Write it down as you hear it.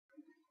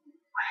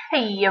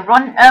Hey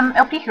everyone,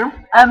 LP here.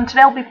 Today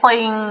I'll be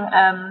playing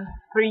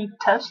 3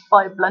 Test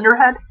by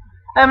Blenderhead.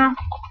 I'm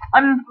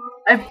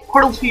a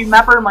Portal 2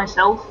 mapper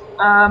myself.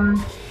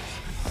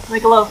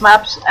 Make a lot of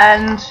maps,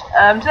 and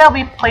today I'll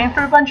be playing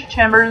through a bunch of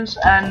chambers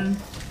and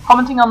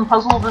commenting on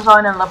puzzle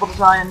design and level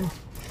design,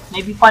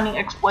 maybe finding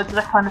exploits,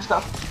 that kind of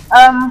stuff.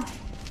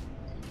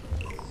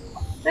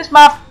 This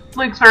map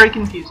looks very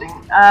confusing.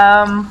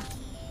 Lots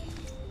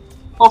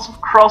of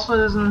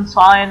crosses and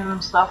signs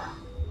and stuff.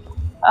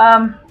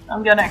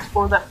 I'm gonna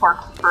explore that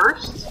part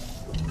first.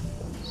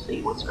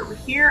 See what's over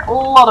here. A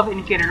lot of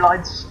indicator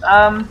lights.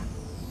 Yeah,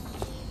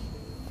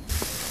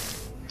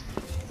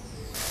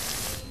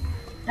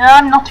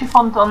 I'm not too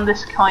fond on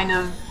this kind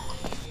of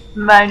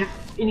amount of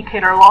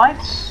indicator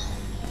lights.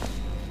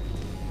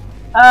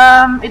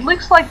 It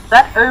looks like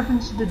that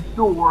opens the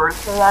door,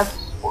 so that's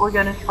what we're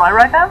gonna try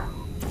right now.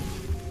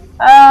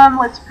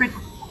 Let's put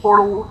the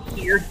portal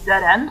here,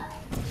 dead end,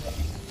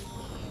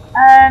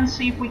 and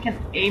see if we can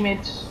aim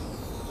it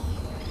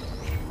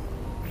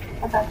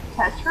at that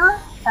catcher.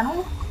 Can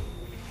we?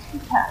 Yes, we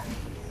can.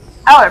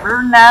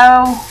 However,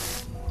 now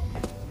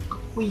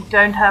we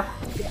don't have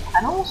the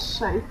panels,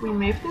 so if we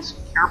move this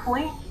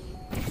carefully,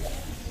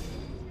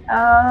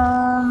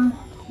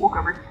 walk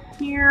over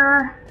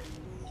here,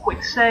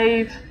 quick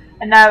save,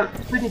 and now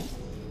put it.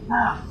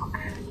 Ah, fuck.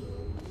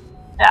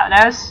 Yeah,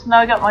 now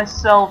I got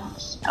myself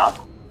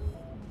stuck.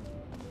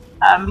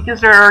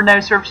 Because there are no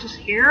surfaces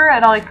here,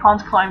 and I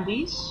can't climb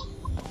these.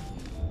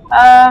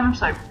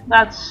 So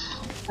that's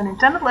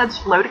unintended.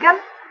 Let's load again.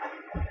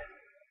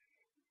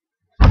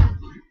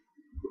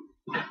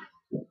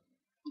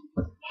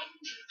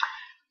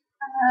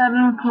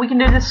 We can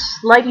do this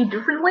slightly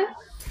differently.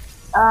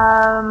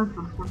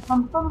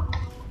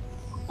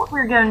 What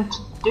we're going to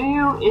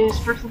do is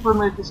first of all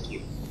remove this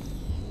cube.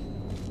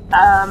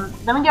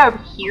 Then we go over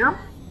here,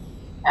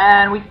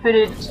 and we put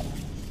it to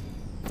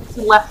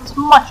the left as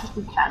much as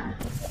we can.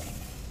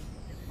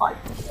 Like,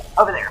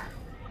 over there.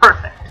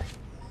 Perfect.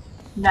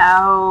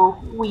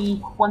 Now,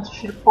 we want to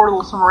shoot a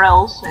portal somewhere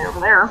else, say over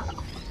there,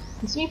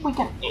 and see if we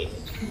can aim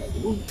it.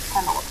 Maybe we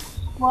cannot.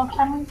 Well,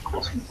 can we?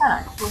 Yes, we can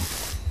actually.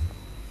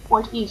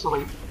 Quite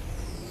easily.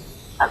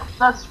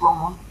 That's the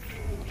wrong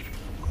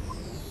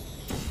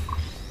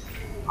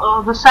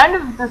one. The sound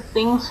of the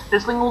things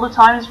fizzling all the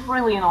time is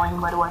really annoying,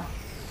 by the way.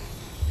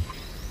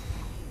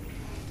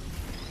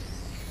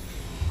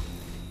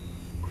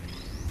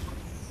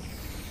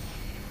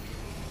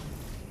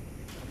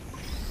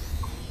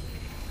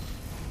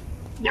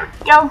 There we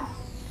go.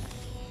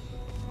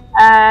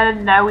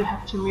 And now we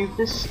have to move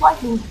this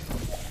slightly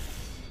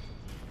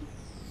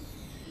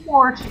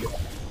more to the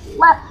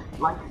left,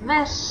 like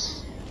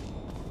this.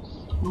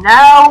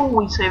 Now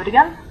we save it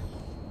again.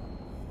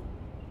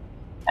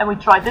 And we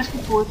tried this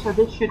before, so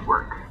this should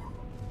work.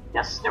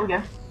 Yes, there we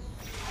go.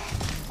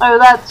 So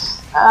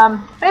that's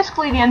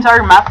basically the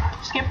entire map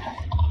skipped.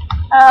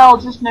 I'll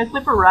just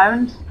no-clip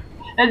around.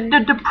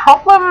 The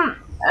problem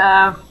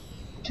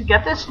to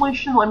get this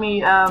solution, let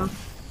me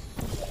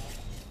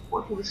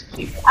work this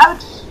cube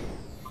out,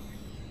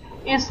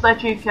 is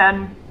that you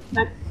can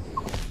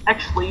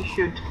actually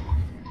shoot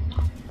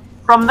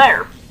from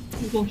there.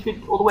 You can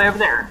shoot all the way over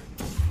there.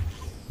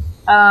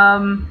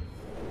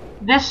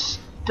 This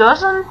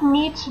doesn't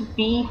need to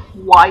be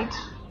white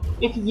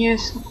if you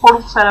use the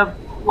portal setup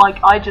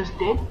like I just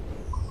did.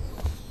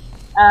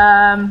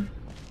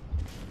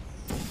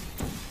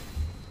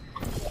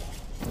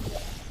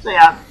 So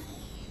yeah,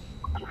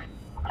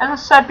 as I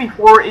said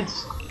before,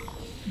 it's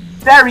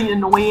very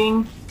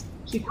annoying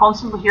to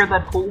constantly hear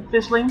that hole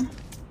fizzling.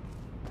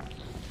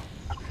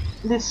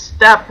 This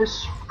step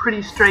is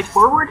pretty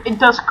straightforward. It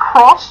does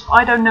cross.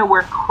 I don't know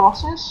where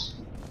cross is.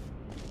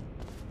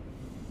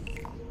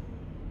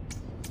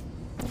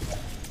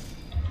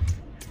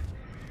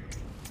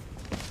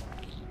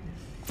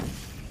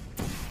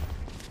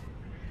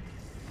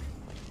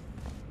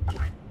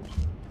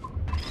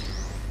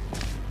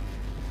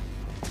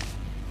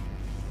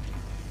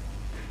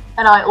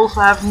 And I also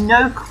have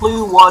no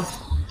clue what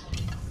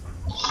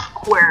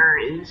square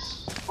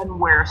is and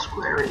where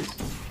square is.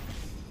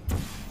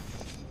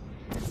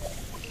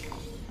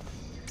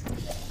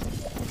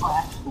 I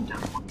actually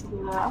don't want to do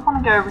that. I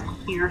want to go over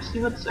here,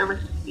 see what's over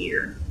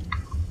here.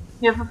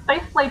 We have a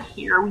faith plate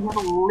here, we have a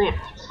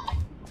lift.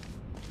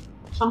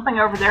 Something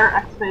over there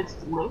activates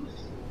the lift.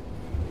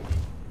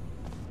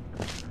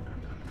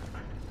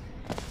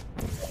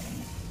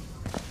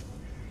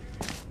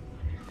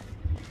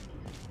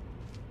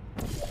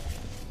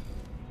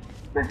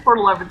 Big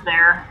portal over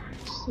there.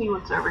 Let's see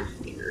what's over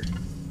here.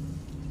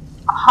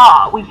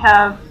 Aha, we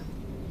have a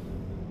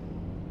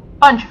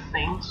bunch of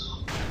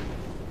things.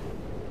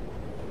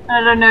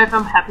 I don't know if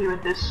I'm happy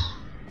with this.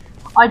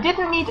 I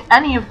didn't need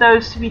any of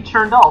those to be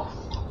turned off.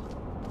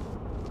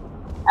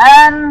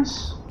 And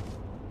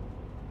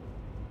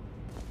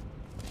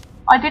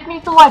I did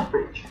need the light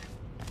bridge.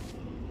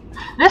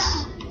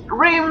 This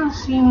room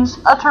seems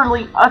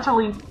utterly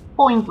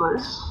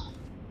pointless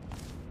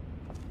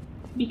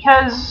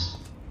because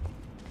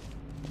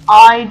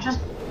I just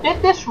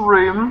did this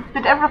room,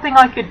 did everything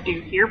I could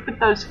do here, put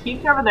those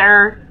cubes over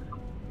there,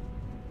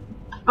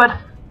 but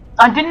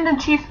I didn't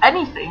achieve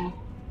anything.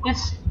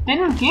 This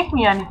didn't give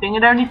me anything,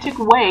 it only took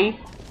away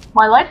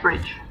my light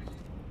bridge.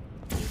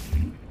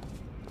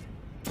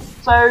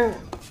 So,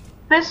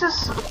 this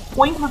is a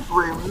pointless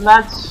room, and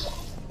that's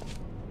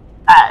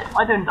bad.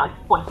 I don't like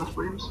pointless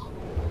rooms.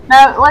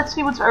 Now, let's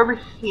see what's over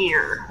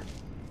here.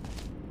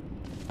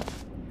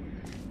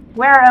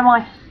 Where am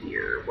I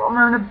here? Well,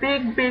 I'm in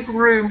a big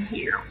room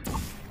here.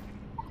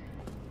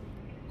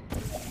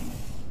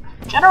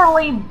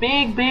 Generally,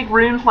 big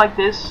rooms like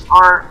this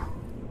are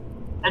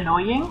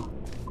annoying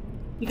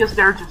because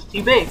they're just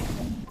too big.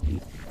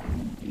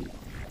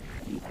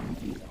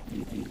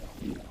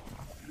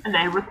 And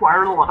they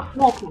require a lot of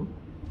walking.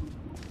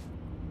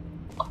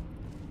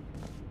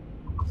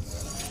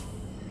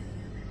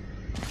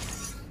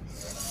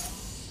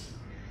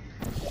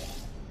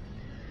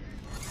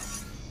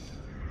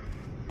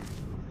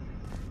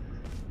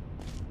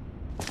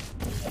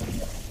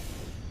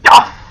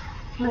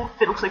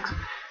 Fiddlesticks.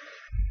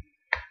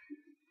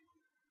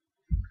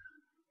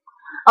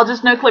 I'll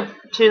just no-clip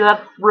to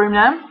that room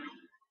now.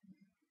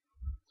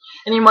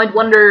 And you might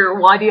wonder,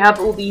 why do you have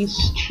all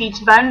these cheats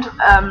bound?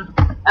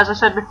 As I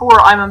said before,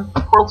 I'm a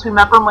Portal 2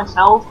 mapper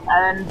myself,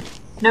 and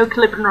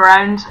no-clipping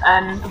around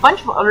and a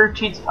bunch of other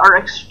cheats are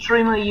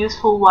extremely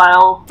useful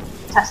while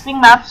testing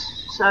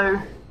maps, so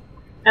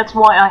that's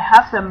why I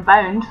have them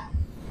bound.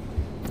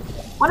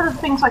 One of the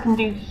things I can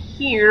do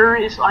here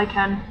is I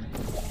can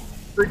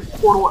bridge the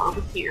portal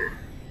over here.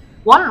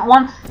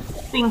 One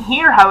thing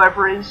here,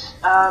 however, is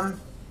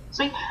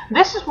see,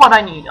 this is what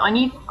I need. I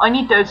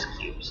need those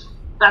cubes.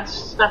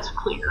 That's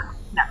clear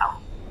now.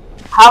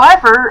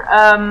 However,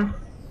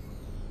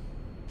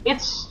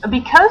 it's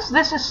because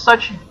this is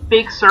such a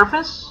big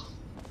surface,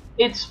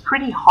 it's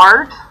pretty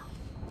hard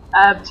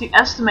to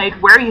estimate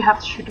where you have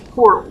to shoot a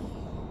portal.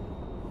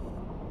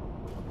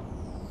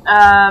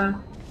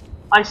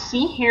 I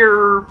see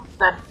here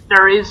that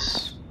there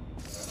is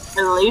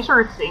a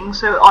laser thing,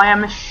 so I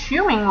am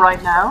assuming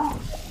right now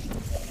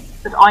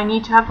that I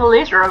need to have the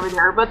laser over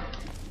there, but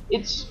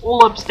it's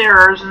all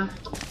upstairs and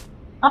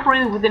not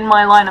really within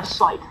my line of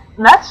sight.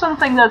 And that's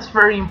something that's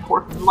very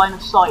important, line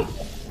of sight.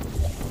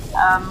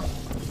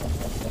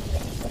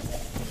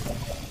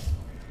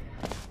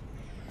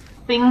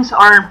 Things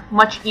are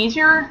much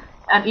easier,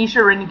 and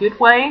easier in a good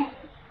way,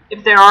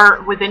 if they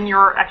are within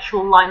your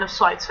actual line of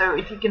sight. So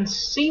if you can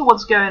see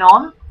what's going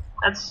on,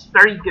 that's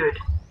very good.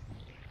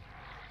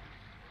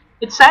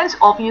 It sounds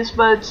obvious,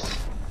 but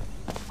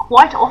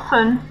quite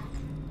often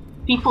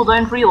people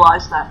don't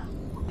realize that.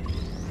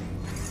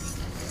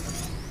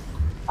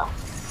 Oh.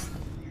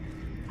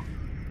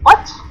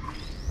 What?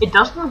 It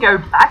doesn't go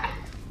back?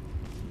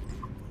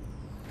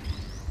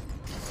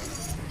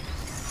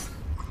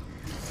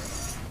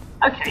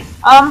 Okay,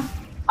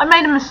 I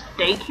made a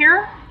mistake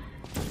here.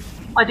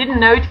 I didn't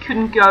know it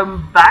couldn't go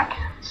back,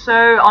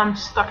 so I'm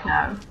stuck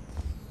now.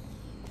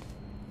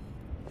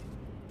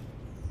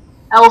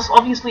 Else,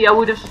 obviously, I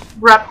would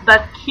have wrapped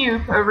that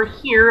cube over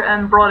here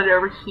and brought it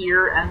over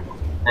here, and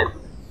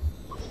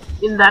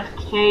in that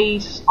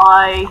case,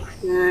 I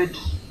could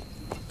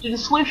do the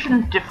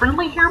solution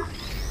differently here.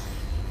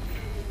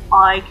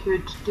 I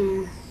could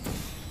do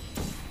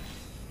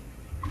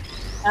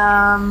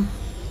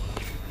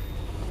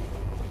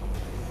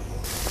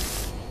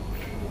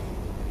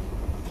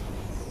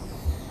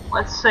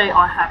let's say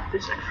I have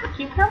this extra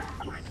cube here.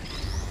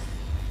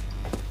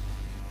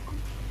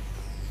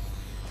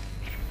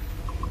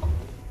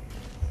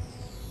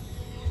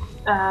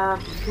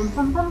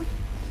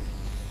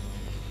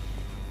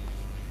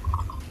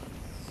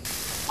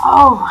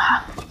 Oh,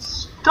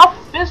 stop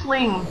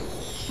fizzling!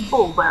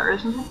 Bull there,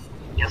 isn't it?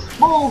 Yes,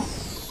 bull!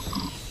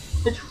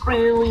 It's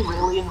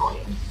really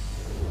annoying.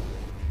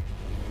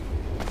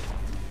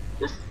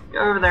 Just go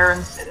over there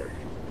and sit there.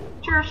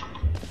 Cheers!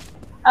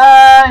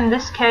 In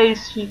this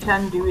case, you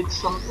can do it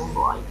something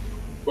like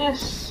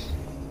this.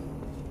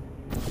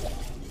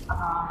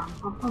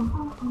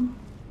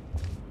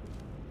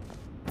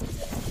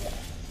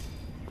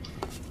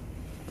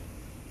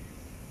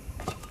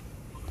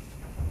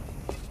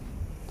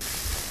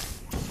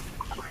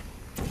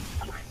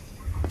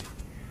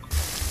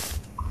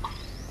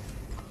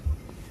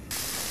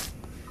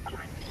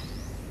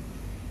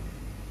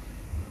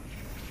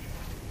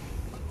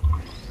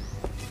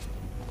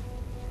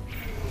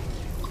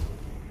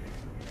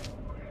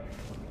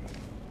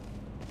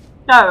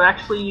 No,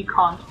 actually you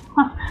can't.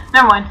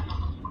 Never mind.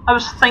 I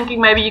was thinking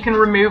maybe you can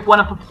remove one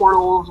of the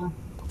portals,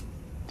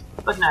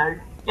 but no.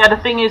 Yeah, the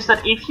thing is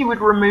that if you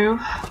would remove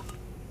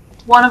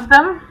one of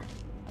them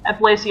and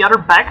place the other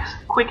back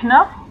quick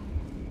enough,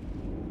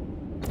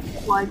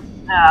 like,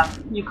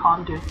 you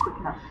can't do it quick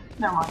enough.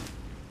 Never mind.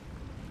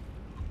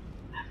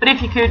 But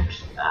if you could,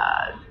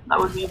 that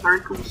would be a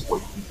very cool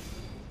solution.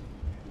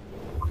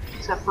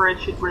 Except for it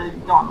should really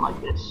be gone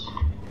like this.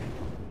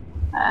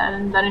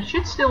 And then it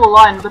should still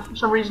align, but for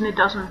some reason it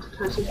doesn't,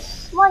 because it's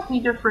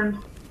slightly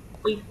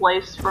differently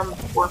placed from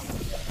before.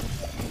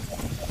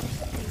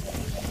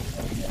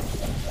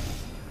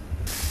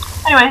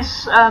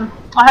 Anyways, I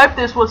hope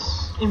this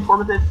was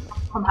informative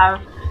somehow.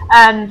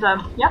 And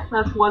yeah,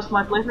 that was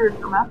my playthrough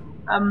of the map.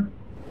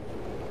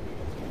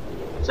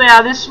 So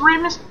yeah, this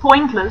room is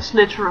pointless,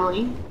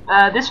 literally.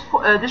 This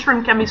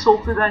room can be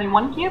solved with only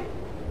one cube.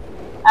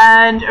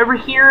 And over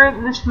here,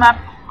 this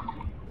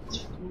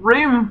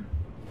room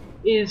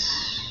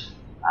is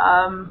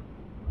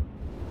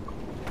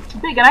too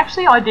big. And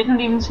actually, I didn't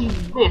even see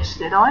this,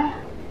 did I?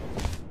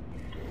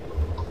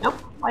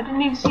 Nope, I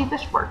didn't even see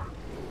this part.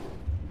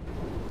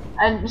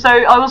 And so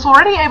I was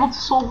already able to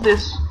solve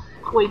this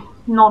with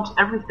not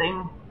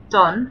everything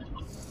done.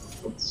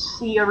 Let's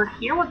see over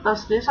here, what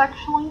does this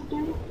actually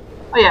do?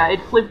 Oh yeah, it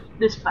flipped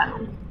this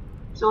panel.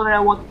 Still don't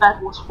know what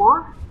that was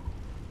for.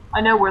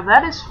 I know where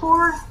that is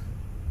for.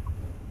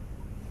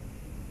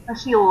 I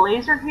see a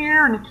laser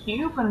here and a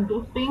cube and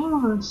big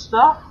things and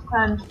stuff,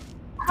 and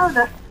how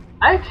that...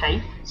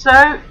 Okay,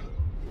 so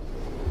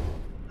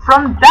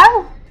from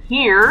down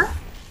here,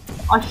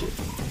 I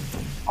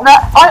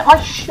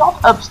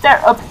shot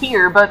up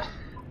here, but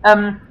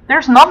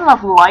there's not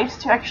enough light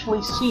to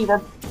actually see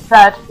that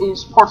that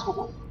is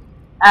portable.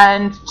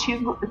 And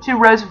two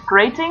rows of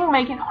grating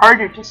make it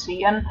harder to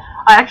see, and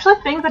I actually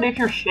think that if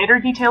your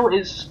shader detail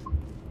is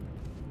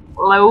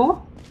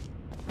low,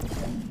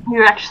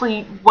 you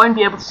actually won't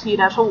be able to see it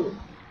at all.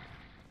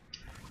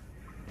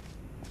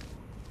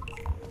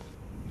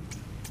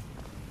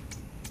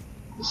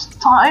 This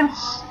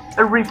time's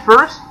a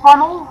reverse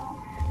funnel?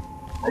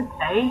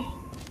 Okay.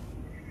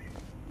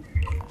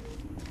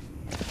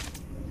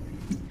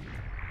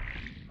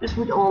 This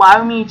would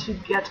allow me to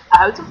get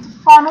out of the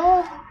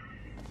funnel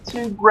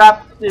to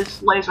grab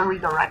this laser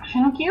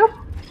redirection cube.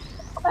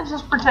 Let's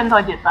just pretend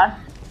I did that.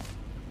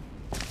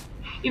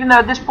 Even though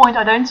at this point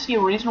I don't see a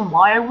reason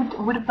why I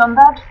would have done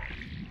that.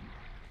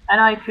 And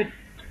I could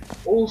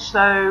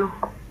also...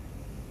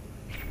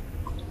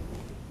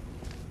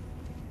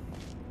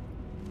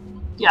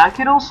 Yeah, I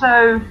could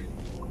also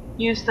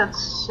use that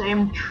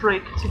same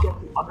trick to get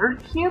the other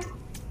cube.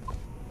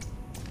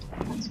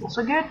 That's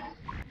also good.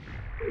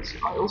 So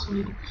I also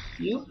need a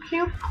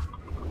cube.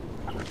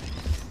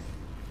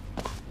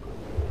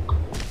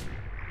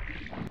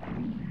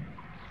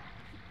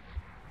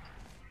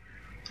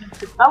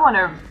 Put that one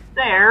over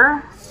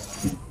there.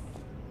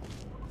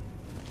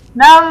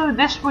 Now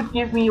this would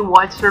give me a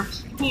white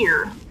surface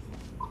here.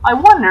 I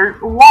wonder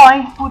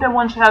why would I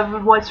want to have a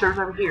white surface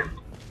over here?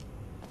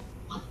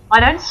 I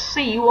don't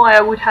see why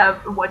I would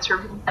have a white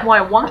surface. Why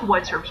I want a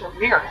white surface over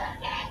here?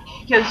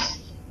 Because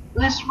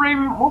this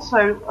room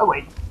also. Oh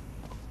wait,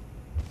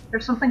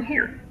 there's something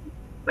here.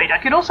 Wait, I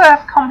could also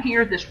have come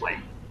here this way.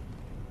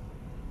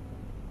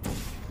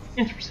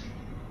 Interesting.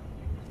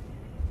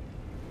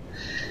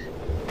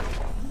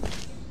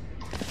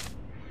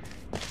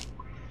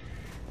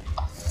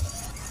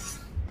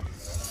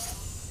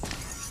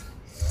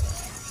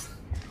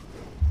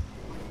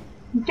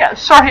 Yeah,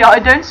 sorry, I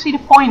don't see the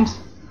point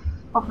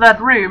of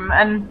that room,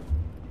 and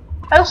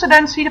I also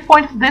don't see the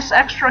point of this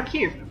extra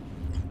cube.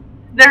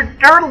 There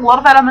are a lot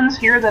of elements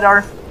here that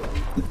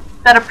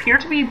appear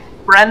to be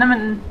random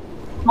and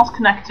not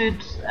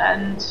connected,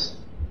 and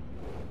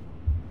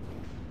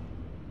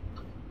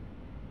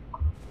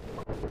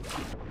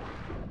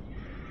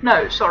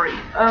no, sorry.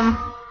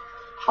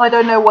 I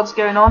don't know what's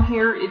going on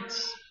here.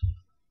 It's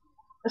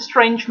a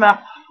strange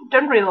map.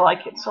 Don't really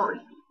like it, sorry.